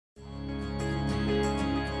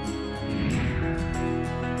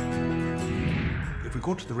we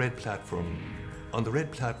go to the red platform, on the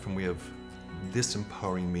red platform we have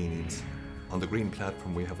disempowering meanings. On the green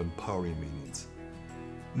platform we have empowering meanings.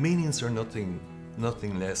 Meanings are nothing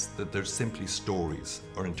less than they're simply stories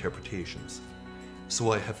or interpretations.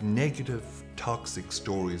 So I have negative, toxic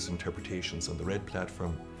stories, interpretations on the red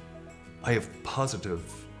platform. I have positive,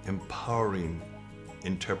 empowering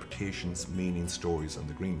interpretations, meaning, stories on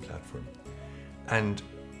the green platform. And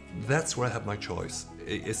that's where I have my choice.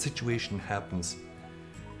 A situation happens,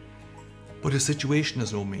 but a situation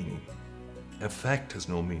has no meaning. A fact has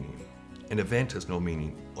no meaning. An event has no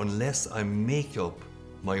meaning unless I make up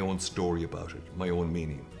my own story about it, my own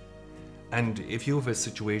meaning. And if you have a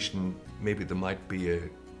situation, maybe there might be a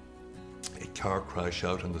car crash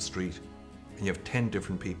out on the street and you have 10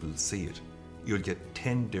 different people see it, you'll get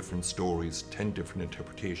 10 different stories, 10 different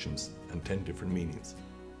interpretations and 10 different meanings.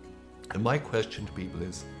 And my question to people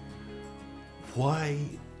is, why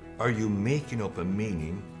are you making up a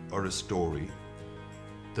meaning or a story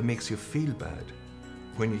that makes you feel bad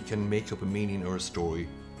when you can make up a meaning or a story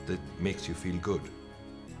that makes you feel good?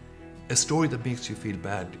 A story that makes you feel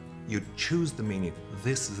bad, you choose the meaning,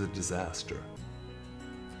 this is a disaster.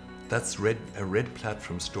 That's a red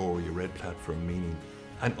platform story, a red platform meaning.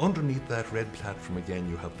 And underneath that red platform again,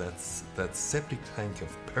 you have that septic tank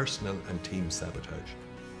of personal and team sabotage.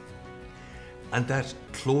 And that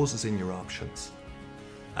closes in your options.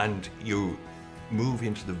 And you move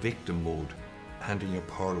into the victim mode, handing your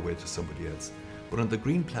power away to somebody else. But on the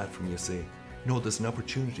green platform, you say, no, there's an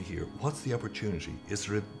opportunity here. What's the opportunity? Is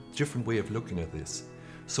there a different way of looking at this?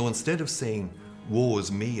 So instead of saying, woe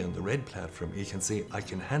is me on the red platform, you can say, I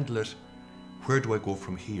can handle it. Where do I go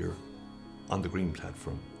from here on the green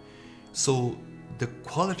platform? So the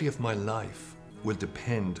quality of my life will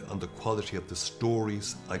depend on the quality of the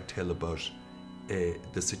stories I tell about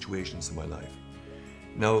the situations in my life.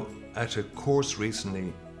 Now, at a course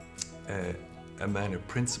recently, a man, a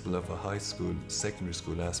principal of a high school, secondary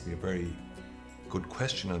school, asked me a very good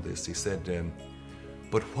question on this. He said,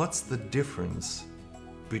 but what's the difference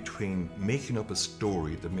between making up a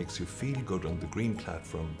story that makes you feel good on the green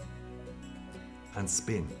platform and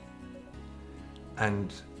spin?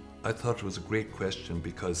 And I thought it was a great question,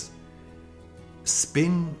 because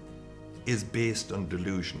spin is based on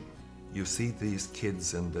delusion. You see these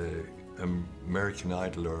kids in the American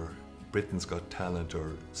Idol or Britain's Got Talent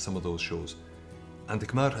or some of those shows, and they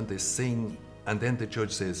come out and they sing, and then the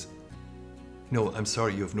judge says, no, I'm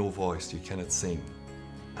sorry, you have no voice, you cannot sing.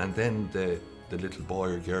 And then the little boy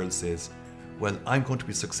or girl says, well, I'm going to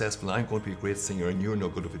be successful, I'm going to be a great singer, and you're no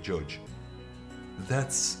good of a judge.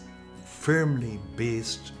 That's firmly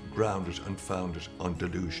based, grounded and founded on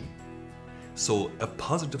delusion. So a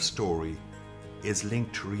positive story is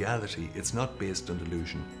linked to reality. It's not based on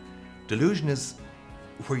delusion. Delusion is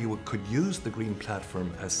where you could use the green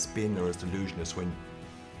platform as spin or as delusion, is when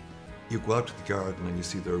you go out to the garden and you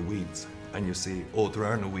see there are weeds and you say, oh, there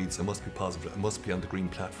are no weeds, I must be positive, I must be on the green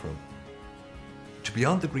platform. To be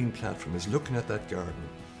on the green platform is looking at that garden,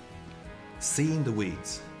 seeing the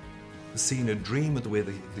weeds, seeing a dream of the way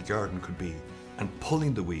the garden could be, and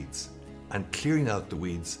pulling the weeds and clearing out the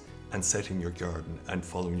weeds and setting your garden and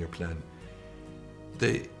following your plan.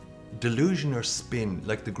 The delusion or spin,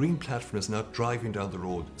 like the green platform, is not driving down the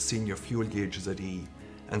road, seeing your fuel gauges at E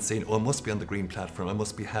and saying, oh, I must be on the green platform, I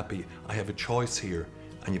must be happy, I have a choice here,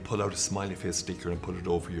 and you pull out a smiley face sticker and put it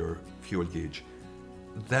over your fuel gauge.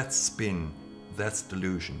 That's spin, that's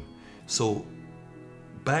delusion. So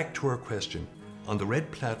back to our question, on the red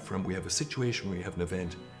platform we have a situation where we have an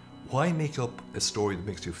event. Why make up a story that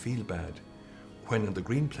makes you feel bad when on the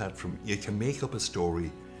green platform you can make up a story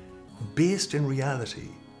based in reality,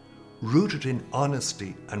 rooted in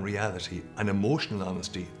honesty and reality and emotional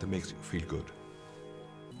honesty that makes you feel good?